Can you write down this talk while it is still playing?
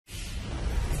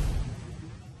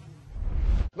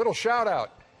Little shout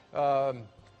out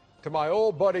to my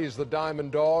old buddies, the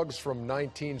Diamond Dogs from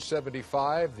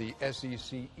 1975, the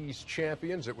SEC East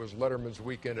champions. It was Letterman's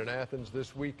weekend in Athens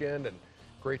this weekend, and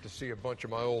great to see a bunch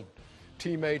of my old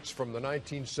teammates from the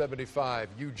 1975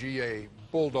 UGA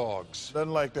Bulldogs. Nothing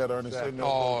like that, Ernie. Say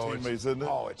no teammates, isn't it?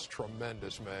 Oh, it's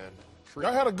tremendous, man.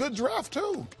 Y'all had a good draft,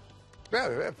 too.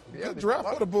 Yeah, good draft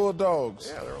for the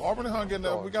Bulldogs. Yeah, Auburn hung in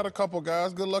there. We got a couple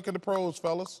guys. Good luck in the pros,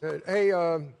 fellas. Hey,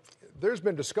 there's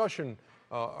been discussion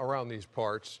around these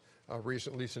parts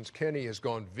recently since Kenny has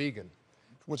gone vegan.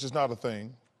 Which is not a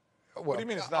thing. Well, what do you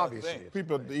mean it's not a thing?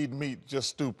 People eat meat just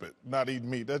stupid. Not eat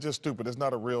meat. That's just stupid. It's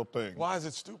not a real thing. Why is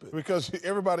it stupid? Because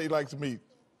everybody likes meat.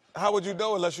 How would you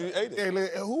know unless you ate it?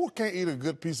 Hey, who can't eat a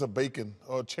good piece of bacon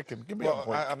or chicken? Give me a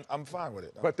break. I'm fine with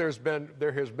it. But there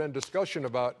has been discussion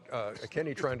about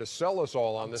Kenny trying to sell us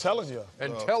all on this. Telling you.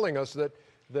 And telling us that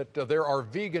there are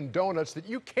vegan donuts that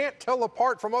you can't tell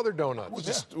apart from other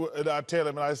donuts. And I tell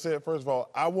him, and I said, first of all,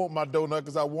 I want my donut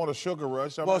because I want a sugar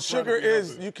rush. Well, sugar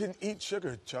is, you can eat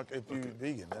sugar, Chuck, if you're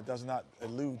vegan. That does not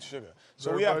elude sugar.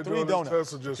 So we have 3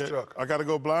 donuts. Chuck? I got to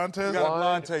go blind test? You got a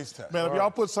blind taste test. Man, if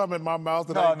y'all put something in my mouth,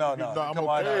 No, I'm come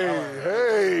on.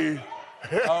 okay.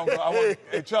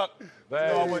 Hey, Chuck.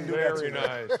 I wouldn't do that to you.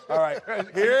 Nice. All right.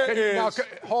 Here is. Now,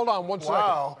 hold on one second.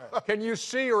 Wow. Can you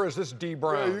see, or is this D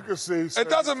Brown? Yeah, you can see. It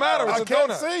doesn't matter. It's I a can't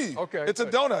donut. see. Okay. It's a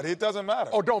donut. It doesn't matter.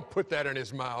 Oh, don't put that in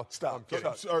his mouth. Stop.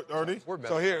 Ernie?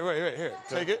 So here.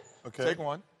 Take it. Okay. Take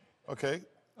one. Okay.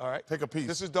 All right. Take a piece.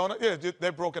 This is donut. Yeah,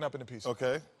 they're broken up into pieces.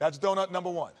 Okay. That's donut number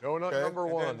 1. Donut number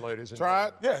 1, ladies and Try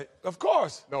it. Yeah, of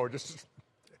course. No, just.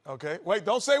 Okay. Wait,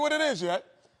 don't say what it is yet.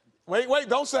 Wait,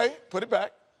 don't say. Put it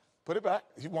back. Put it back.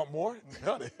 You want more?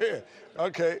 Here.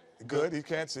 Okay, good. He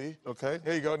can't see. Okay.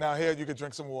 Here you go. Now here you can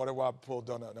drink some water while I pull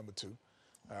donut number 2.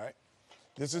 All right.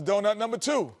 This is donut number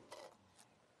 2.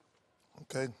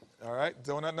 Okay. All right,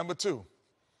 donut number 2.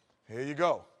 Here you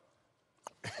go.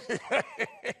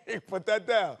 Put that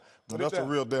down. No, that's a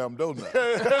real damn donut.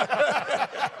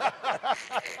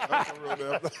 That's a real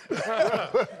damn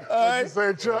donut. All right. You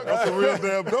say, Chuck, that's a real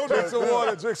damn donut. Drink some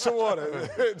water. Drink some water.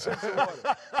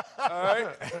 All right.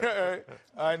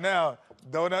 All right, now,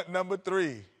 donut number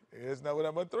 3. Here's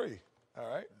number 3.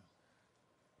 All right.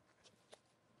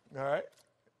 All right.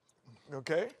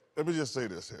 Okay. Let me just say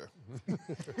this here.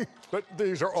 But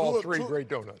these are all 3 great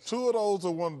donuts. 2 of those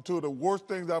are 2 of the worst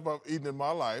things I've ever eaten in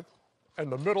my life. And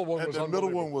the middle one was unbelievable. The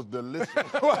middle one was delicious.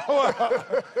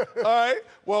 All right.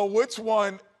 Well, which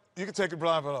one? You can take it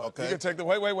blindfold off. Okay. You can take the.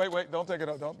 Wait. Don't take it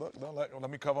off. Don't let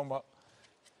me cover them up.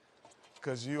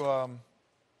 Because you. All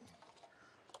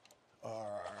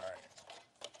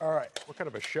right. What kind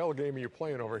of a shell game are you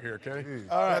playing over here, Kenny?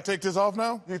 All right. Can I take this off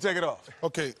now? You can take it off.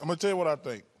 Okay. I'm gonna tell you what I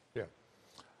think. Yeah.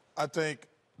 I think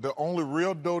the only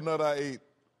real donut I ate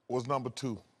was number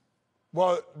 2.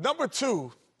 Well, number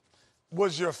 2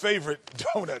 was your favorite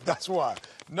donut. That's why.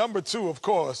 Number 2, of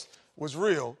course, was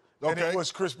real, and it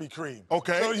was Krispy Kreme.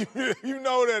 Okay. So you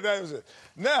know that was it.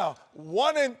 Now,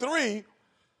 1 and 3,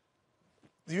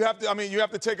 you have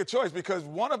to take a choice because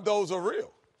one of those are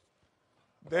real.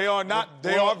 They are not.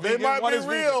 They are vegan. They might one be is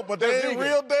real, vegan. but they ain't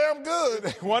real damn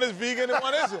good. One is vegan and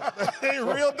one isn't. They ain't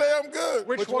real damn good.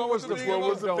 Which one was the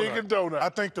vegan donut? I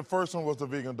think the first one was the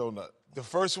vegan donut. The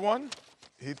first one,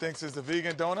 he thinks is the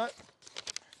vegan donut,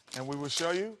 and we will show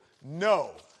you.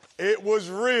 No, it was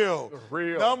real.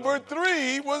 Number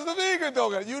 3 was the vegan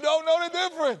donut. You don't know the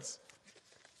difference.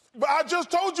 But I just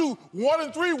told you 1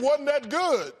 and 3 wasn't that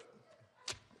good.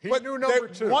 He knew number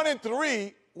 2. 1 and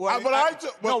 3. Well,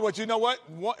 but you know what?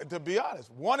 To be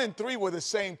honest, 1 and 3 were the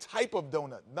same type of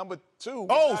donut. Number 2.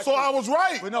 So I was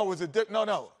right. But no, it was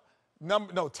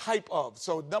no type of.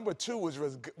 So number 2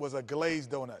 was a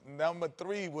glazed donut. Number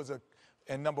 3 was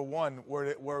and number 1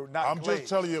 were not. I'm glazed. just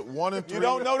telling you, 1 and 3. You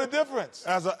don't know the difference.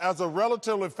 As a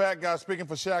relatively fat guy, speaking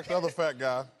for Shaq, the other fat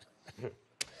guy,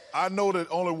 I know that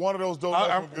only one of those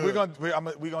donuts was good.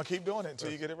 We're gonna keep doing it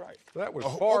until you get it right. That was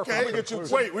far from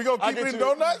conclusive. Wait, we gonna keep eating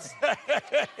donuts?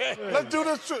 Let's do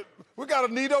this. We got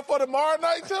a Nito for tomorrow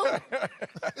night too.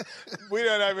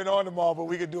 We're not even on tomorrow, but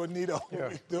we can do a Nito. Yeah.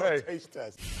 We can do a taste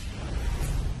test.